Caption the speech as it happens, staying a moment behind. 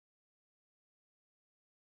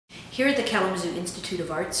Here at the Kalamazoo Institute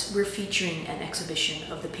of Arts, we're featuring an exhibition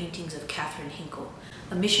of the paintings of Catherine Hinkle,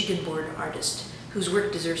 a Michigan-born artist whose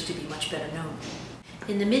work deserves to be much better known.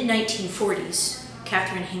 In the mid-1940s,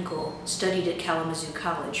 Catherine Hinkle studied at Kalamazoo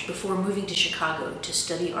College before moving to Chicago to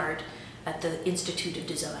study art at the Institute of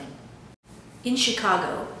Design. In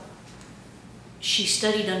Chicago, she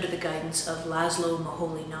studied under the guidance of Lazlo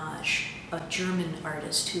Moholy-Nagy, a German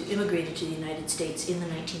artist who immigrated to the United States in the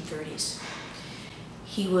 1930s.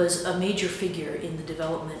 He was a major figure in the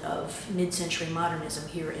development of mid-century modernism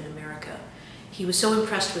here in America. He was so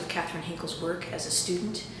impressed with Catherine Hinkle's work as a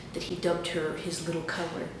student that he dubbed her his little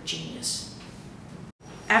color genius.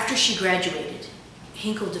 After she graduated,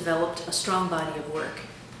 Hinkle developed a strong body of work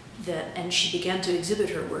and she began to exhibit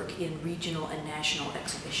her work in regional and national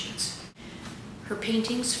exhibitions. Her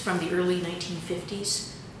paintings from the early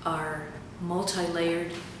 1950s are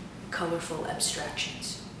multi-layered, colorful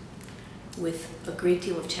abstractions with a great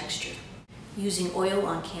deal of texture. Using oil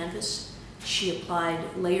on canvas, she applied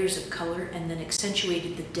layers of color and then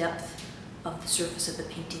accentuated the depth of the surface of the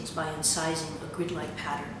paintings by incising a grid-like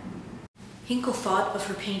pattern. Hinkle thought of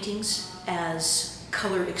her paintings as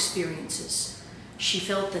color experiences. She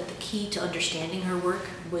felt that the key to understanding her work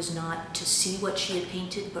was not to see what she had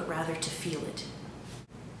painted, but rather to feel it.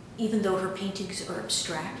 Even though her paintings are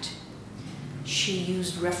abstract, she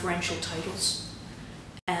used referential titles.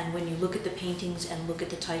 And when you look at the paintings and look at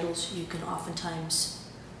the titles, you can oftentimes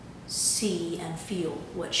see and feel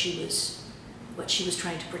what she was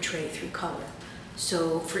trying to portray through color.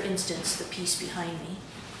 So, for instance, the piece behind me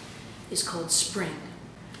is called Spring,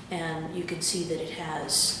 and you can see that it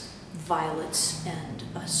has violets and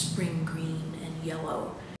a spring green and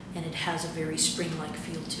yellow, and it has a very spring-like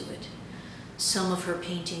feel to it. Some of her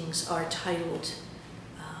paintings are titled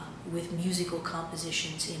with musical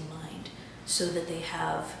compositions in mind, so that they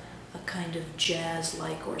have a kind of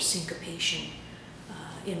jazz-like or syncopation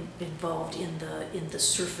involved in the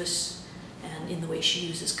surface and in the way she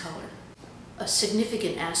uses color. A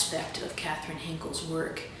significant aspect of Catherine Hinkle's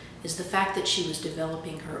work is the fact that she was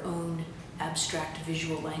developing her own abstract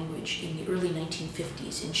visual language in the early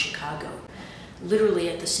 1950s in Chicago, literally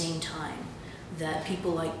at the same time that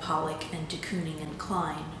people like Pollock and de Kooning and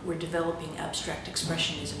Klein were developing abstract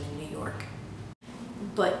expressionism in New York.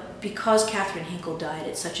 But because Catherine Hinkle died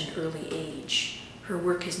at such an early age, her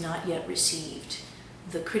work has not yet received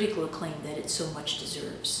the critical acclaim that it so much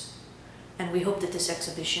deserves. And we hope that this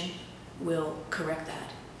exhibition will correct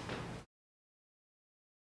that.